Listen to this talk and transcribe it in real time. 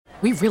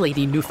We really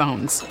need new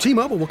phones.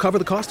 T-Mobile will cover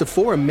the cost of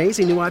 4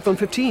 amazing new iPhone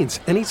 15s,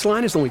 and each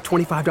line is only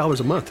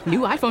 $25 a month. New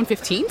iPhone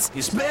 15s?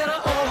 It's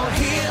better over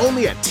here.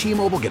 Only at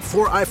T-Mobile, get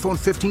 4 iPhone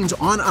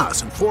 15s on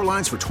us and 4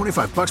 lines for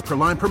 $25 per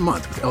line per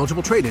month with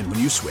eligible trade-in when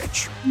you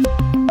switch.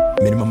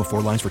 Minimum of 4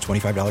 lines for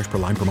 $25 per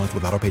line per month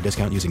with autopay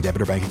discount using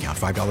debit or bank account.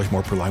 $5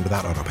 more per line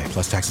without autopay,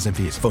 plus taxes and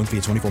fees. Phone fee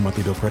at 24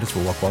 monthly bill credits for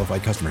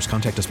well-qualified customers.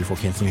 Contact us before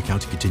canceling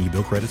account to continue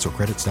bill credits or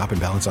credit stop and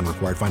balance on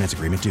required finance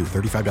agreement due.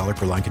 $35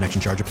 per line connection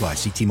charge applies.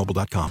 See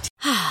T-Mobile.com.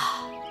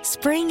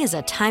 Spring is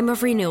a time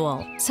of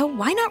renewal, so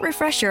why not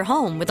refresh your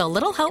home with a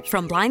little help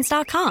from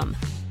Blinds.com?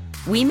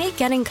 We make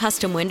getting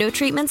custom window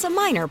treatments a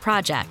minor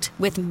project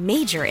with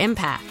major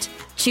impact.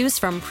 Choose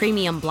from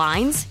premium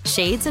blinds,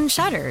 shades, and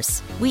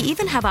shutters. We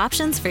even have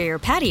options for your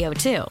patio,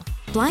 too.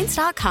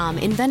 Blinds.com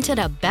invented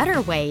a better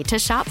way to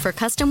shop for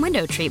custom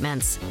window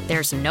treatments.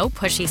 There's no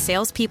pushy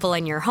salespeople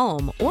in your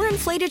home or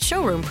inflated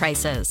showroom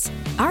prices.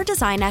 Our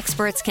design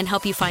experts can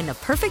help you find the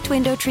perfect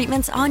window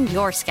treatments on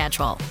your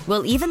schedule.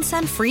 We'll even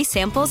send free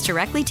samples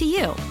directly to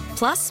you.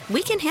 Plus,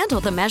 we can handle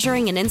the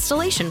measuring and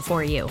installation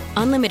for you.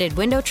 Unlimited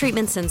window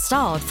treatments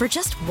installed for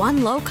just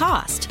one low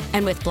cost.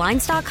 And with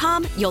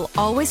Blinds.com, you'll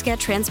always get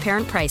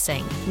transparent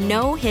pricing.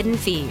 No hidden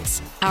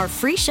fees. Our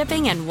free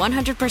shipping and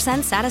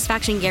 100%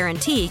 satisfaction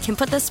guarantee can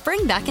put the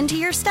spring back into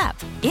your step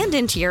and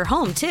into your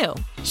home, too.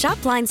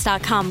 Shop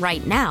Blinds.com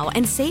right now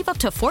and save up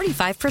to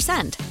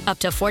 45%. Up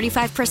to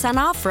 45%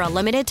 off for a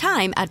limited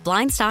time at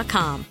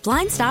Blinds.com.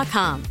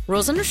 Blinds.com.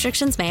 Rules and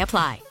restrictions may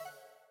apply.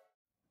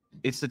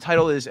 It's the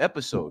title of this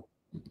episode.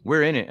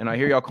 We're in it. And I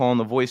hear y'all calling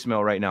the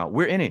voicemail right now.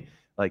 We're in it.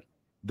 Like,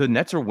 the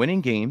Nets are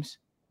winning games.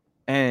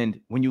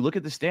 And when you look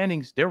at the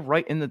standings, they're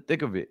right in the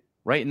thick of it,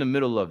 right in the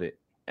middle of it.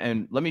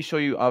 And let me show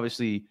you,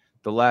 obviously,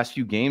 the last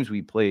few games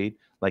we played.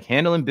 Like,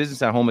 handling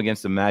business at home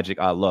against the Magic,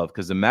 I love,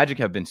 because the Magic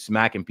have been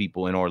smacking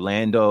people in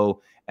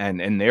Orlando,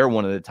 and they're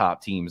one of the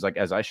top teams. Like,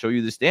 as I show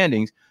you the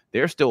standings,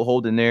 they're still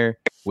holding there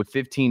with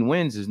 15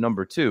 wins is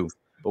number 2.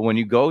 But when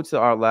you go to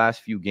our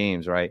last few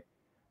games, right?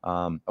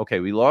 Okay,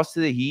 we lost to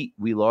the Heat.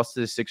 We lost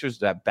to the Sixers,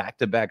 that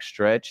back-to-back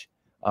stretch.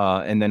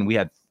 And then we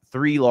had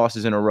 3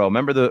 losses in a row.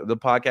 Remember the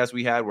podcast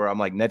we had where I'm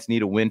like, Nets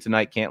need a win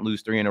tonight, can't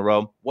lose 3 in a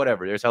row?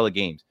 Whatever, there's hella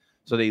games.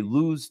 So they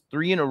lose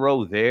 3 in a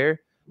row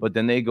there, but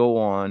then they go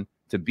on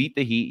to beat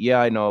the Heat. Yeah,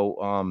 I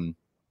know.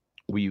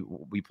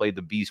 We played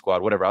the B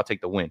squad, whatever. I'll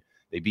take the win.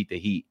 They beat the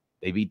Heat.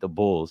 They beat the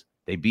Bulls.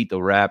 They beat the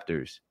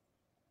Raptors.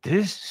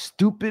 This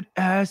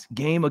stupid-ass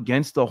game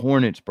against the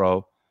Hornets,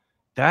 bro.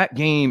 That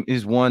game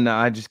is one that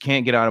I just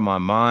can't get out of my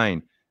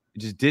mind. It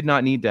just did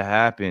not need to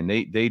happen.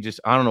 They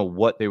just, I don't know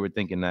what they were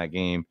thinking that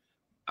game.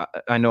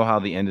 I know how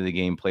the end of the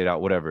game played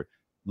out, whatever.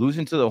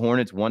 Losing to the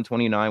Hornets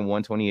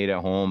 129-128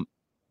 at home,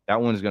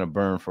 that one's going to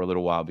burn for a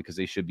little while because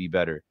they should be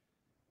better.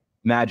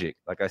 Magic,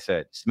 like I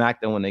said,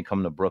 smack them when they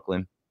come to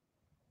Brooklyn.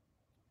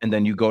 And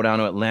then you go down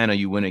to Atlanta,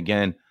 you win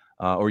again.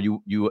 Or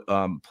you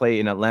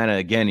play in Atlanta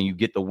again and you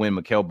get the win.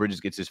 Mikal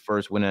Bridges gets his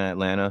first win in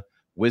Atlanta.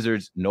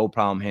 Wizards, no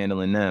problem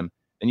handling them.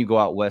 Then you go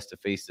out west to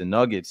face the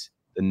Nuggets.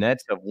 The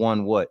Nets have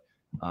won,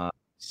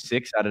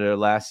 6 out of their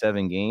last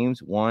 7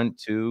 games? 1,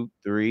 2,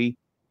 3,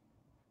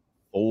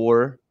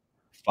 4,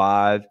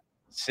 5,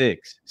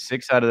 6.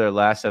 6 out of their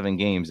last 7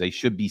 games. They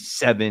should be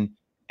 7-0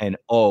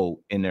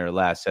 in their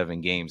last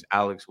 7 games.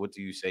 Alex, what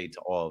do you say to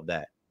all of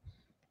that?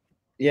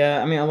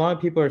 Yeah, I mean, a lot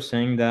of people are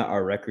saying that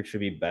our record should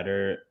be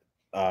better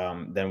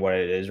than what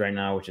it is right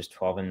now, which is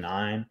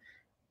 12-9.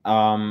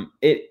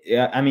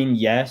 I mean,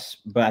 yes,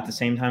 but at the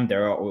same time,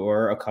 there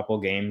were a couple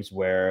games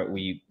where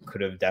we could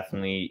have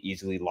definitely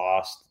easily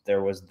lost.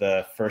 There was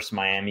the first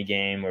Miami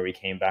game where we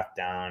came back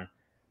down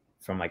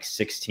from like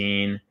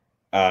 16.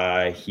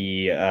 Our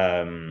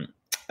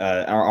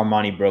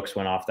Armani Brooks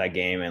went off that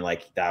game, and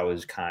like that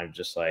was kind of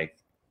just like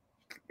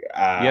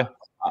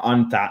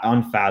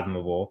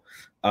unfathomable.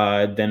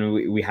 Then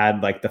we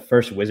had like the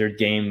first Wizard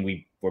game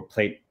we were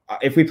played.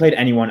 If we played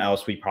anyone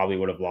else, we probably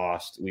would have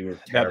lost. We were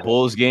terrible. That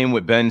Bulls game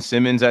with Ben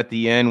Simmons at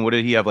the end. What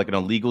did he have? Like an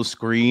illegal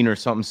screen or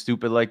something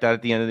stupid like that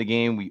at the end of the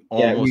game? We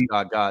almost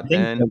got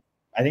then.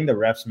 I think the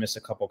refs missed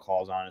a couple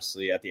calls,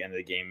 honestly, at the end of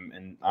the game,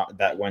 and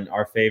that went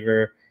our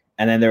favor.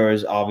 And then there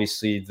was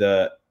obviously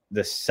the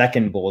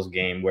second Bulls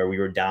game where we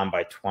were down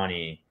by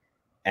 20,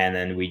 and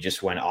then we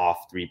just went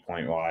off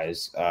 3-point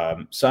wise.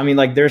 So I mean,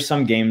 like, there's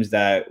some games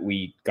that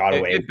we got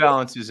away. It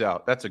balances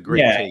out. That's a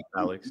great take,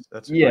 Alex.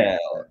 That's great.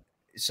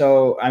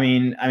 So, I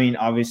mean,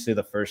 obviously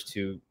the first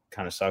 2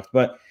 kind of sucked,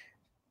 but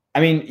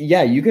I mean,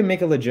 yeah, you can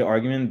make a legit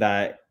argument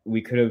that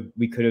we could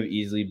have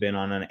easily been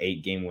on an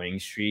 8-game winning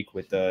streak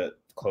with the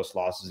close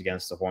losses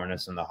against the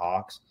Hornets and the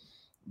Hawks.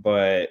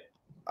 But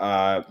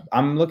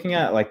I'm looking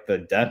at like the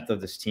depth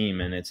of this team,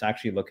 and it's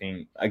actually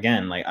looking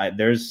again like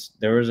there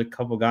was a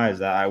couple guys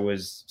that I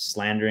was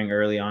slandering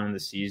early on in the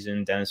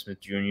season, Dennis Smith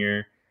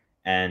Jr.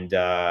 And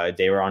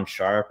they were on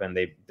Sharp, and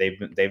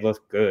they've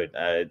looked good.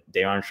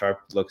 Day'Ron Sharp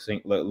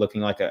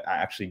looking like a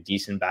actually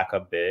decent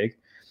backup big,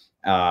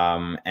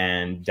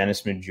 and Dennis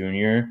Smith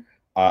Jr.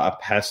 A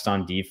pest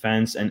on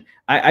defense. And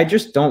I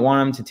just don't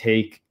want him to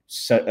take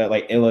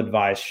like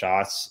ill-advised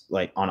shots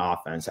like on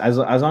offense. As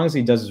long as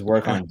he does his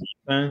work on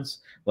defense,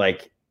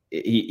 like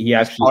he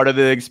that's actually part of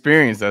the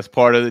experience.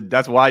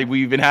 That's why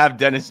we even have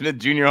Dennis Smith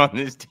Jr. on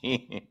this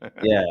team.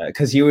 yeah,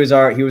 because he was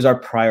our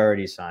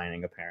priority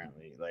signing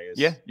apparently. Like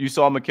yeah, you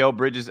saw Mikal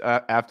Bridges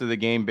after the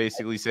game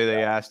basically say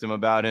they asked him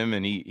about him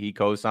and he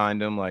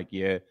co-signed him like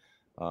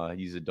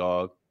he's a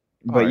dog.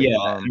 But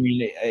I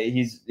mean,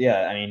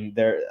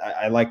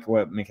 I like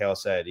what Mikal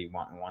said. He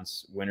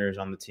wants winners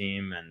on the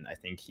team, and I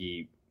think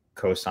he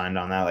co-signed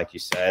on that, like you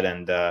said.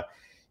 And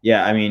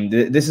I mean,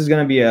 this is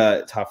going to be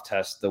a tough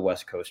test, the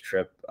West Coast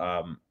trip,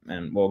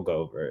 and we'll go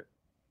over it.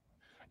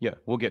 Yeah,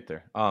 we'll get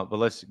there. But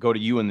let's go to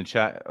you in the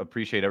chat.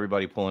 Appreciate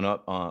everybody pulling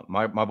up.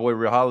 My boy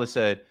Rahala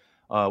said,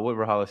 what did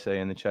Rahala say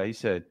in the chat? He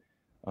said,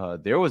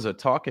 there was a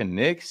Talkin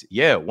Knicks.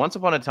 Yeah, once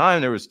upon a time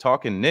there was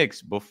Talkin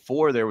Knicks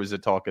before there was a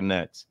Talkin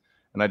Nets.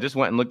 And I just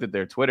went and looked at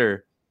their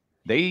Twitter.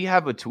 They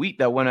have a tweet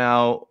that went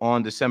out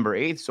on December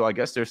 8th. So I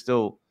guess they're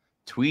still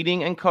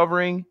tweeting and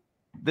covering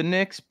the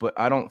Knicks, but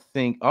I don't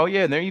think. Oh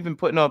yeah, they're even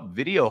putting up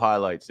video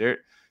highlights. They're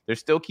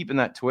still keeping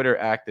that Twitter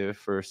active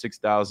for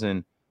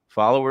 6,000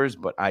 followers,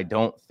 but I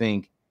don't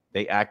think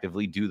they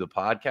actively do the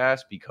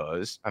podcast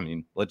because I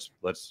mean, let's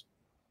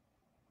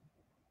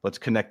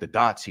connect the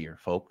dots here,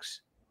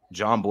 folks.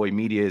 John Boy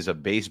Media is a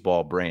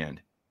baseball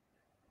brand.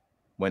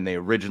 When they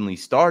originally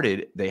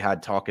started, they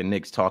had Talkin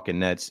Knicks, Talkin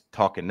Nets.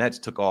 Talkin Nets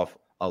took off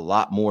a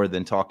lot more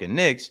than Talkin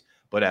Knicks,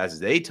 but as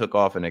they took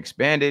off and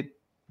expanded,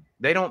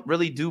 they don't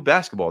really do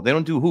basketball. They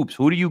don't do hoops.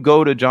 Who do you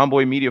go to John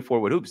Boy Media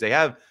for with hoops? They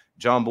have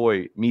John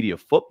Boy Media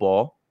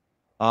football,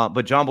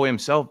 but John Boy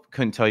himself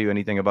couldn't tell you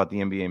anything about the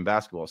NBA and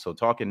basketball. So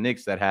Talkin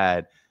Knicks that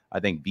had,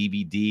 I think,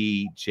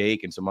 BBD,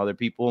 Jake, and some other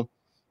people,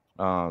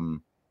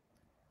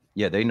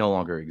 they no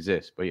longer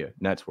exist. But yeah,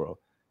 Nets World.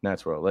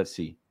 Let's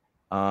see.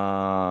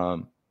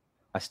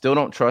 I still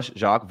don't trust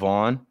Jacques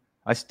Vaughn.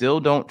 I still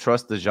don't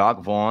trust the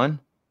Jacques Vaughn,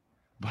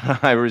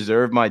 but I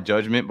reserve my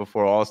judgment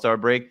before All-Star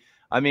break.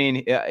 I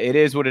mean, it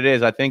is what it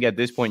is. I think at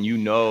this point, you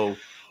know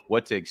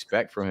what to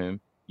expect from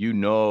him. You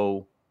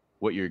know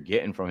what you're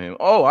getting from him.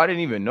 Oh, I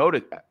didn't even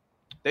notice that.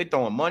 They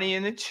throwing money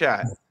in the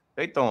chat.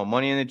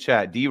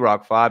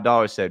 D-Rock,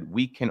 $5 said,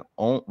 we can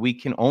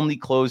only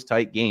close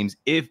tight games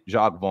if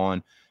Jacques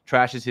Vaughn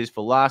trashes his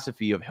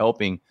philosophy of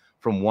helping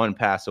from one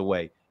pass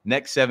away.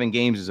 Next 7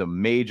 games is a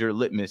major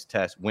litmus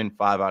test. Win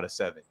 5 out of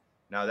 7.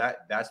 Now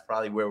that's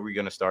probably where we're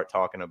going to start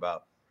talking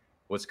about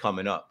what's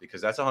coming up,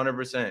 because that's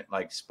 100%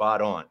 like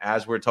spot on.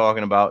 As we're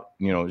talking about,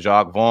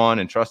 Jacques Vaughn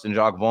and trusting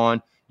Jacques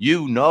Vaughn,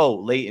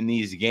 late in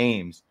these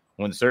games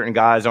when certain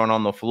guys aren't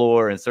on the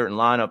floor and certain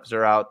lineups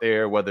are out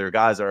there, whether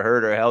guys are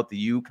hurt or healthy,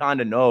 you kind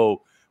of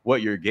know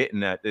what you're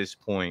getting at this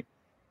point.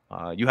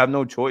 You have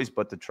no choice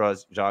but to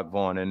trust Jacques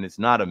Vaughn, and it's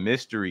not a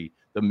mystery.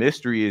 The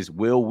mystery is,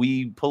 will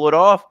we pull it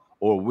off?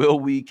 Or will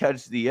we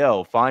catch the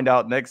L? Find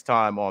out next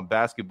time on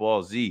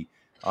Basketball Z.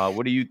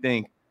 What do you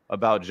think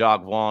about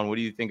Jacques Vaughn? What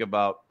do you think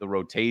about the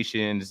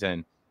rotations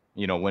and,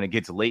 when it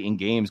gets late in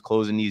games,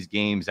 closing these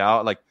games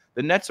out? Like,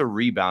 the Nets are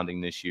rebounding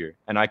this year,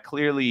 and I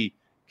clearly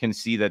can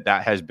see that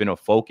has been a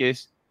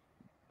focus.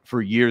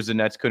 For years, the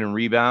Nets couldn't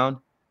rebound,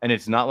 and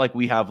it's not like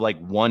we have, like,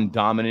 one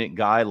dominant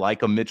guy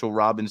like a Mitchell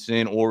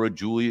Robinson or a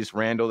Julius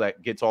Randle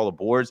that gets all the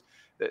boards.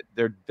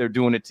 They're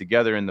doing it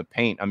together in the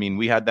paint. I mean,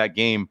 we had that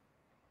game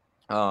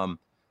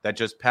that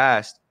just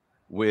passed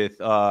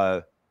with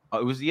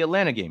it was the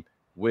Atlanta game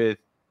with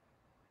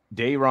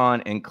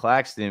Day'Ron and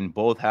Claxton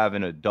both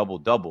having a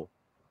double-double.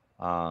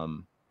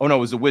 It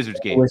was the Wizards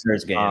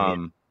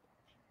game.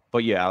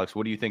 But yeah, Alex,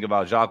 what do you think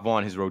about Jacques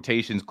Vaughn, his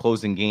rotations,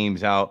 closing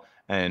games out,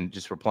 and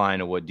just replying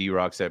to what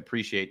D-Rock said?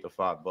 Appreciate the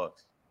 $5.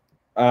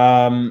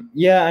 I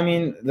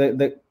mean,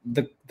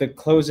 the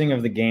closing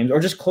of the games,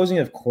 or just closing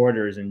of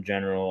quarters in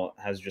general,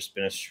 has just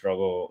been a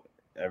struggle.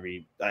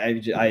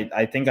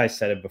 I think I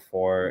said it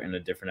before in a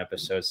different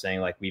episode,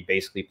 saying like we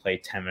basically play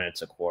 10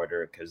 minutes a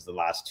quarter because the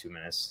last 2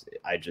 minutes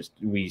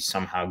we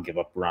somehow give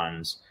up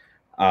runs.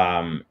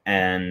 But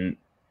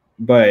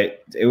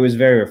it was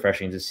very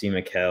refreshing to see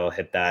Mikal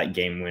hit that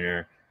game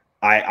winner.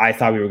 I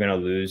thought we were gonna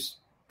lose,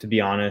 to be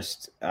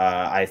honest.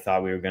 I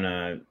thought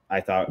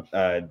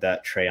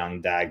that Trae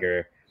Young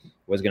dagger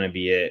was gonna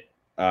be it.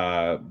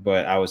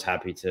 But I was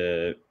happy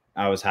to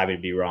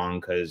be wrong,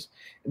 because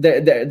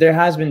there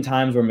has been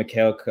times where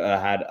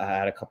Mikal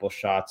had a couple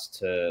shots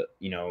to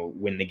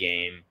win the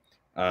game,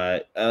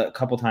 a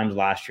couple times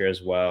last year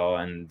as well,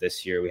 and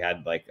this year we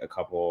had like a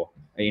couple,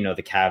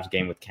 the Cavs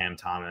game with Cam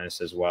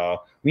Thomas as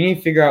well. We need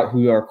to figure out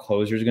who our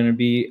closer is going to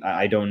be.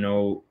 I don't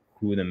know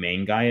who the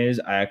main guy is.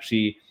 I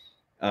actually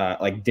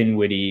like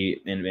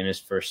Dinwiddie in his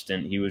first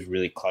stint. He was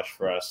really clutch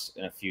for us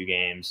in a few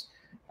games.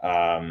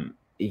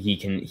 He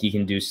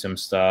can do some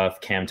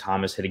stuff. Cam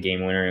Thomas hit a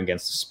game winner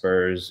against the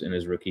Spurs in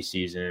his rookie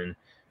season.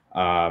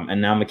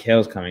 And now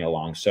Mikal's coming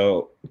along.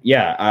 So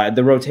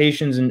the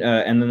rotations and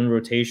then the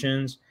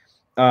rotations,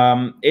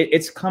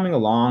 it's coming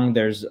along.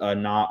 There's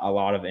not a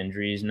lot of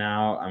injuries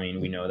now. I mean,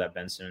 we know that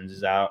Ben Simmons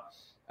is out,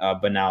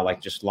 but now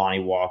like just Lonnie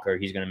Walker,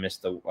 he's going to miss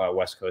the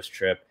West Coast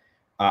trip.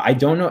 I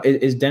don't know.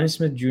 Is Dennis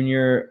Smith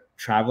Jr.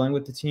 traveling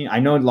with the team. I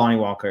know Lonnie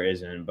Walker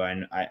isn't, but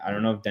I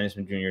don't know if Dennis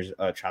Smith Jr. is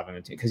traveling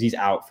with the team because he's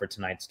out for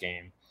tonight's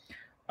game.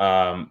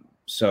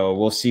 So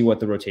we'll see what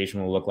the rotation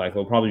will look like.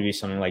 It'll probably be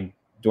something like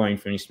Dorian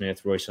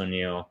Finney-Smith, Royce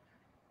O'Neal,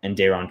 and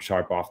Day'Ron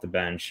Sharpe off the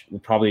bench. We'll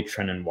probably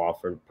Trenton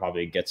Walford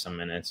probably get some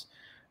minutes.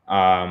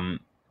 And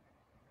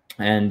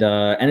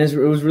it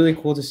was really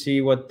cool to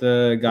see what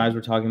the guys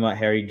were talking about.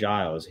 Harry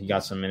Giles, he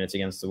got some minutes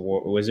against the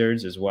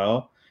Wizards as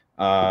well.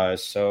 They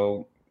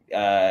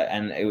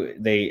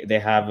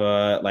have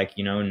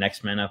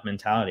next man up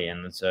mentality,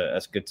 and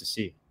that's good to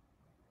see.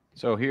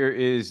 So here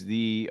is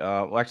the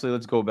actually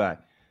let's go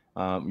back.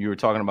 You were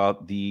talking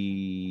about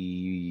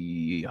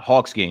the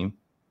Hawks game.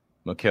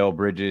 Mikal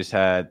Bridges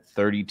had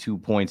 32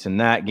 points in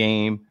that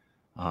game.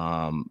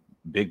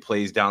 Big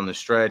plays down the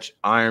stretch.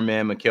 Iron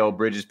Man Mikal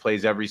Bridges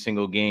plays every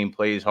single game,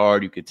 plays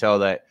hard. You could tell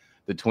that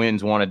the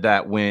Twins wanted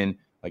that win.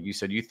 Like you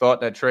said, you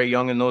thought that Trae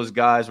Young and those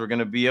guys were going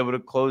to be able to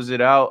close it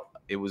out.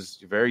 It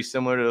was very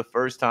similar to the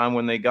first time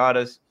when they got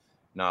us.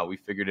 No, we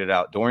figured it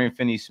out. Dorian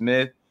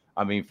Finney-Smith,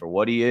 I mean, for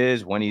what he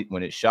is, when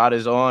his shot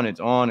is on,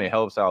 it's on. It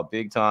helps out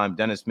big time.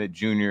 Dennis Smith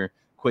Jr.,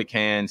 quick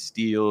hands,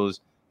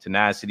 steals,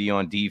 tenacity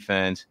on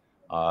defense.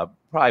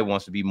 Probably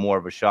wants to be more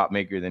of a shot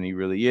maker than he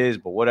really is,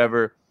 but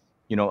whatever.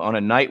 On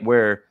a night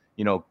where,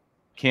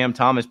 Cam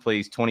Thomas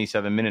plays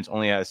 27 minutes,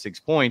 only has 6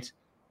 points,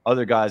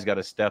 other guys got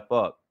to step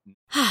up.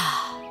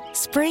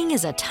 Spring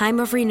is a time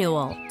of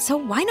renewal, so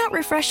why not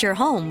refresh your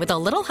home with a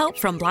little help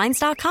from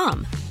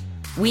Blinds.com?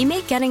 We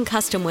make getting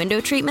custom window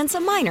treatments a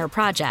minor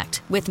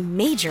project with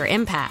major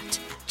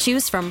impact.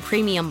 Choose from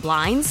premium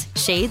blinds,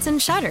 shades,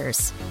 and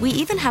shutters. We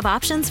even have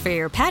options for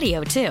your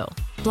patio, too.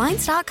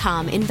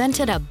 Blinds.com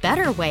invented a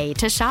better way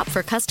to shop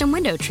for custom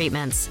window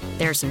treatments.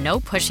 There's no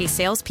pushy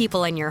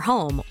salespeople in your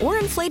home or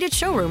inflated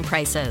showroom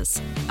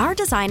prices. Our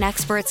design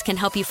experts can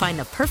help you find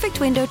the perfect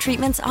window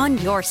treatments on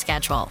your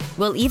schedule.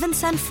 We'll even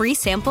send free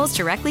samples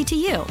directly to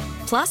you.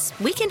 Plus,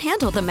 we can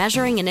handle the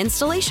measuring and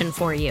installation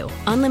for you.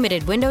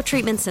 Unlimited window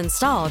treatments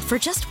installed for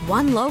just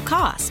one low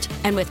cost.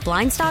 And with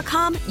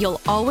Blinds.com,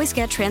 you'll always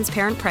get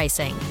transparent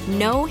pricing.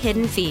 No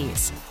hidden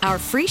fees. Our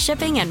free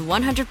shipping and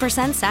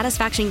 100%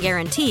 satisfaction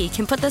guarantee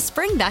can put the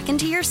spring back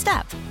into your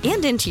step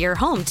and into your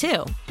home,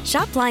 too.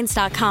 Shop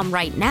Blinds.com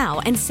right now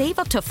and save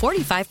up to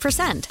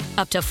 45%.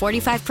 Up to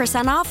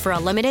 45% off for a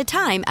limited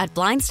time at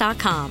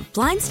Blinds.com.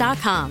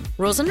 Blinds.com.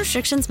 Rules and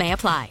restrictions may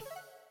apply.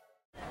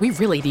 We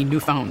really need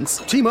new phones.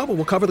 T-Mobile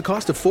will cover the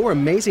cost of 4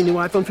 amazing new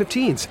iPhone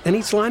 15s, and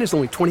each line is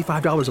only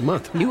 $25 a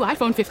month. New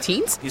iPhone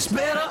 15s? It's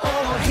better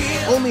over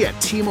here. Only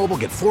at T-Mobile,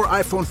 get 4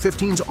 iPhone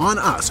 15s on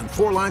us and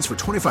 4 lines for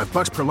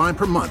 $25 per line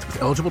per month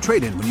with eligible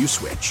trade-in when you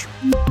switch.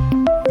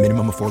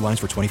 Minimum of 4 lines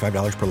for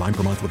 $25 per line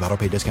per month with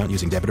autopay discount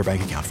using debit or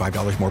bank account.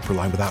 $5 more per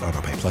line without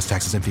autopay, plus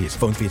taxes and fees.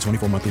 Phone fee at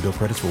 24 monthly bill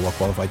credits for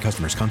well-qualified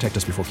customers. Contact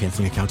us before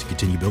canceling account to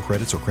continue bill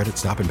credits or credit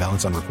stop and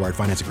balance on required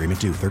finance agreement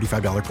due.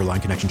 $35 per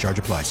line connection charge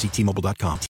applies. See T-Mobile.com.